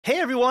Hey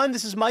everyone,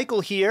 this is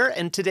Michael here,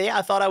 and today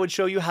I thought I would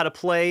show you how to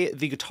play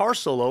the guitar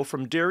solo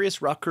from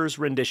Darius Rucker's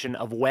rendition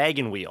of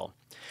Wagon Wheel.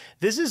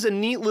 This is a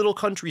neat little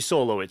country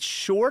solo. It's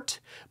short,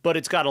 but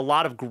it's got a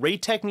lot of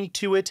great technique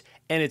to it,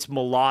 and it's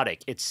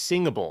melodic, it's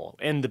singable,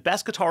 and the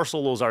best guitar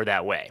solos are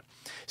that way.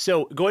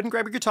 So go ahead and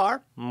grab your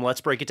guitar, and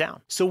let's break it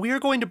down. So we are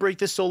going to break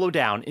this solo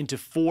down into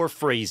 4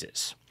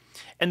 phrases.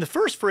 And the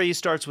first phrase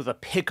starts with a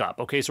pickup,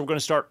 okay? So we're going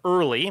to start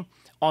early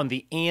on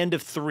the and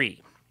of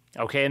 3.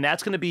 Okay, and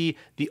that's going to be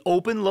the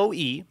open low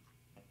E.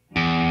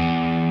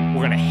 We're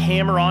going to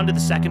hammer on to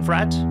the 2nd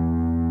fret,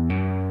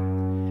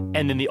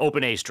 and then the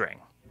open A string.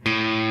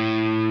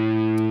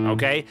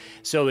 Okay,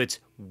 so it's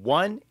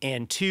 1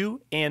 and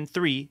 2 and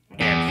 3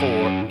 and 4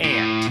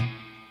 and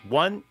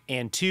 1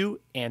 and 2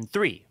 and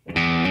 3.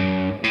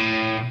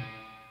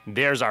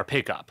 There's our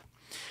pickup.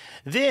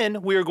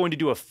 Then we are going to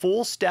do a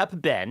full step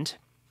bend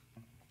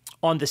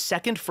on the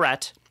 2nd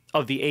fret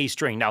of the A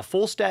string. Now,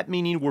 full step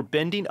meaning we're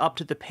bending up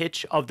to the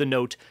pitch of the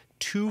note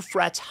 2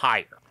 frets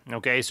higher.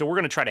 Okay, so we're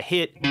going to try to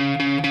hit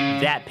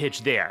that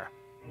pitch there.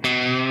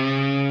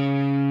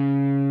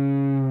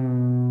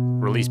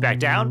 Release back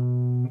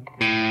down,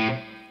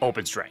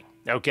 open string.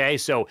 Okay,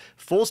 so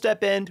full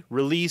step bend,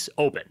 release,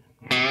 open.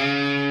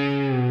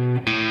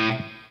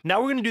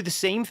 Now we're going to do the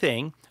same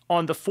thing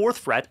on the 4th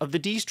fret of the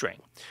D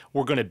string.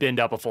 We're going to bend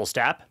up a full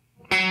step,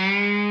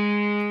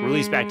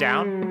 release back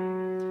down,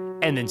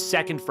 and then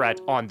 2nd fret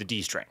on the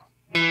D string.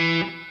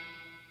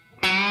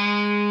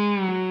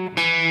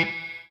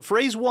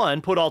 Phrase 1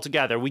 put all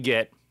together, we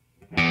get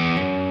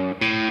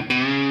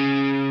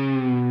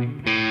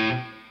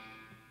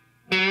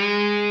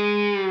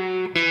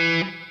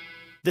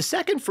the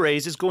second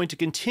phrase is going to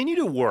continue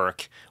to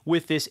work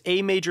with this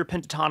A major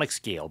pentatonic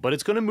scale, but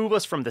it's going to move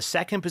us from the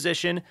 2nd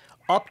position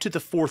up to the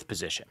 4th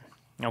position.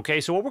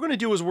 Okay, so what we're going to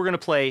do is we're going to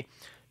play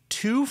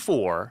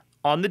 2-4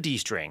 on the D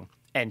string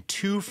and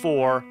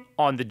 2-4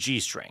 on the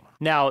G string.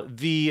 Now,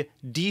 the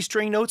D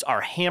string notes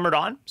are hammered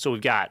on, so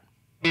we've got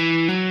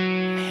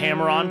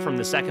hammer on from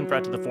the 2nd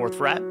fret to the 4th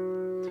fret,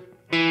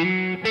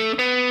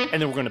 and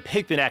then we're going to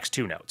pick the next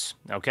 2 notes.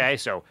 Okay,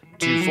 so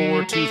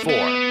 2-4,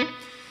 2-4.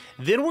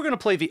 Then we're going to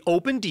play the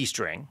open D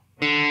string,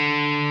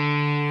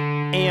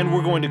 and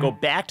we're going to go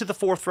back to the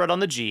 4th fret on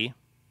the G,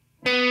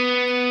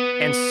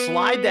 and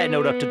slide that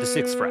note up to the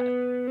 6th fret.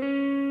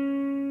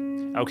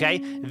 Okay,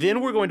 then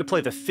we're going to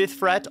play the 5th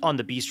fret on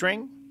the B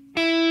string,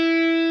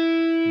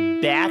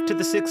 back to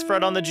the 6th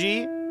fret on the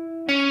G,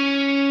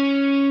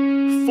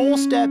 full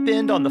step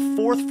bend on the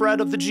 4th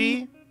fret of the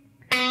G,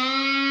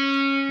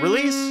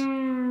 release,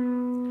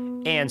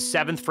 and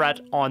 7th fret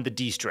on the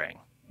D string.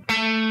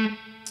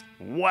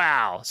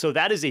 Wow, so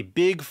that is a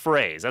big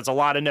phrase. That's a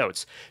lot of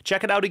notes.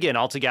 Check it out again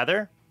all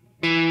together.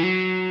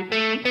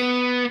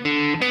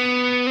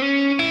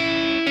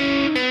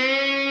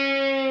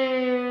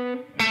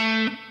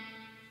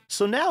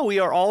 So now we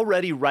are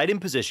already right in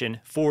position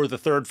for the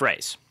 3rd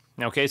phrase.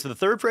 Okay, so the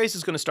 3rd phrase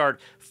is going to start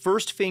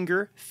 1st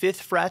finger, 5th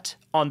fret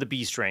on the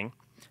B string,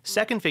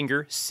 2nd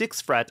finger,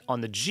 6th fret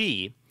on the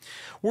G.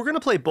 We're going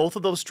to play both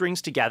of those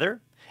strings together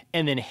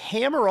and then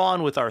hammer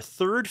on with our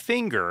 3rd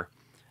finger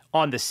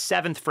on the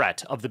 7th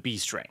fret of the B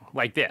string,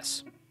 like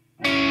this.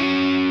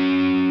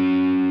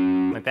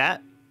 Like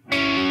that.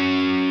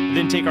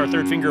 Then take our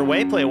 3rd finger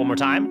away, play it one more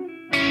time.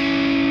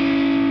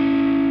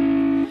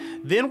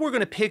 Then we're going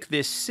to pick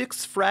this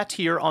 6th fret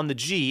here on the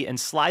G and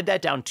slide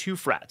that down 2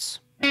 frets.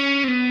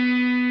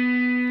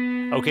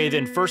 Okay,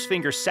 then 1st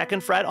finger,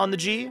 2nd fret on the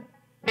G.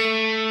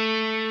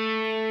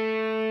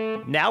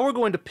 Now we're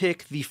going to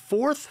pick the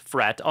 4th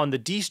fret on the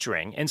D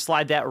string and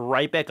slide that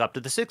right back up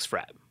to the 6th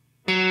fret.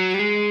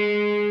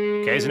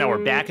 Okay, so now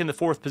we're back in the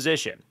 4th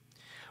position.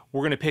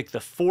 We're going to pick the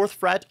 4th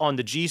fret on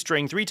the G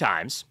string 3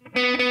 times.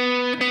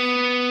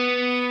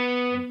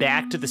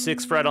 Back to the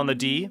 6th fret on the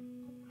D.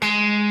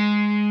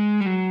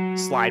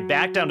 Slide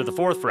back down to the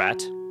 4th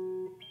fret,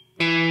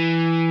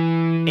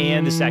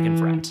 and the 2nd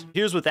fret.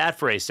 Here's what that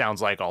phrase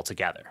sounds like all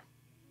together.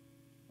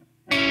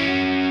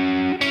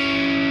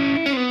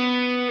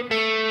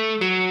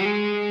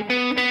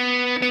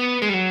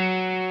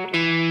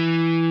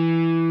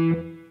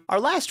 Our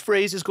last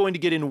phrase is going to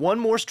get in one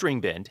more string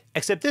bend,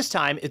 except this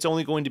time it's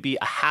only going to be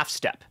a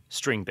half-step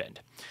string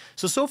bend.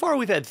 So far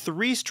we've had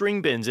 3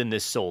 string bends in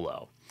this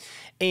solo,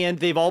 and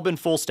they've all been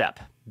full step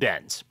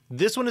bends.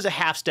 This one is a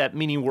half step,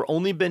 meaning we're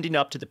only bending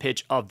up to the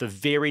pitch of the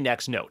very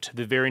next note,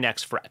 the very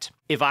next fret.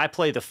 If I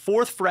play the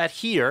 4th fret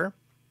here,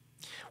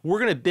 we're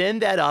going to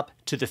bend that up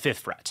to the 5th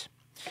fret.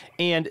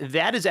 And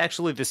that is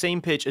actually the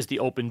same pitch as the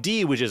open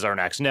D, which is our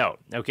next note.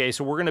 Okay,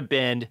 so we're going to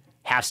bend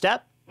half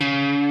step,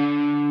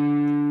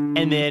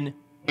 and then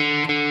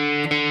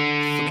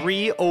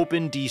 3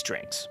 open D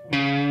strings.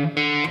 We're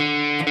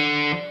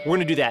going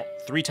to do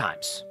that 3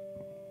 times.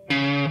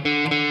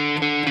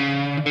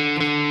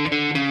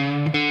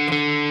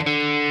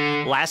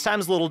 Last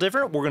time's a little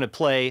different. We're going to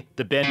play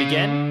the bend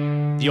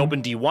again, the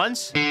open D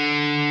once,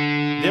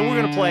 then we're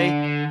going to play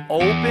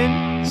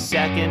open,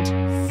 2nd,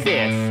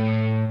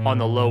 5th on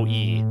the low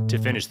E to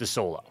finish the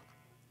solo.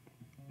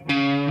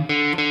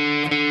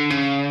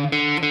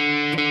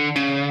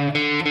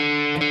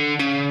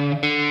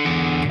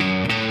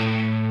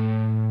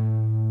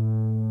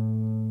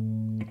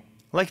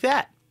 like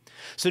that.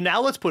 So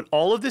now let's put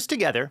all of this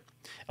together.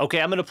 Okay,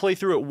 I'm going to play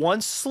through it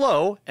once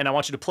slow, and I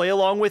want you to play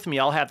along with me.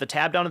 I'll have the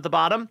tab down at the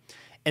bottom,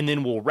 and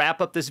then we'll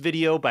wrap up this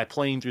video by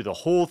playing through the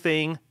whole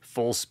thing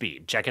full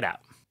speed. Check it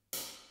out.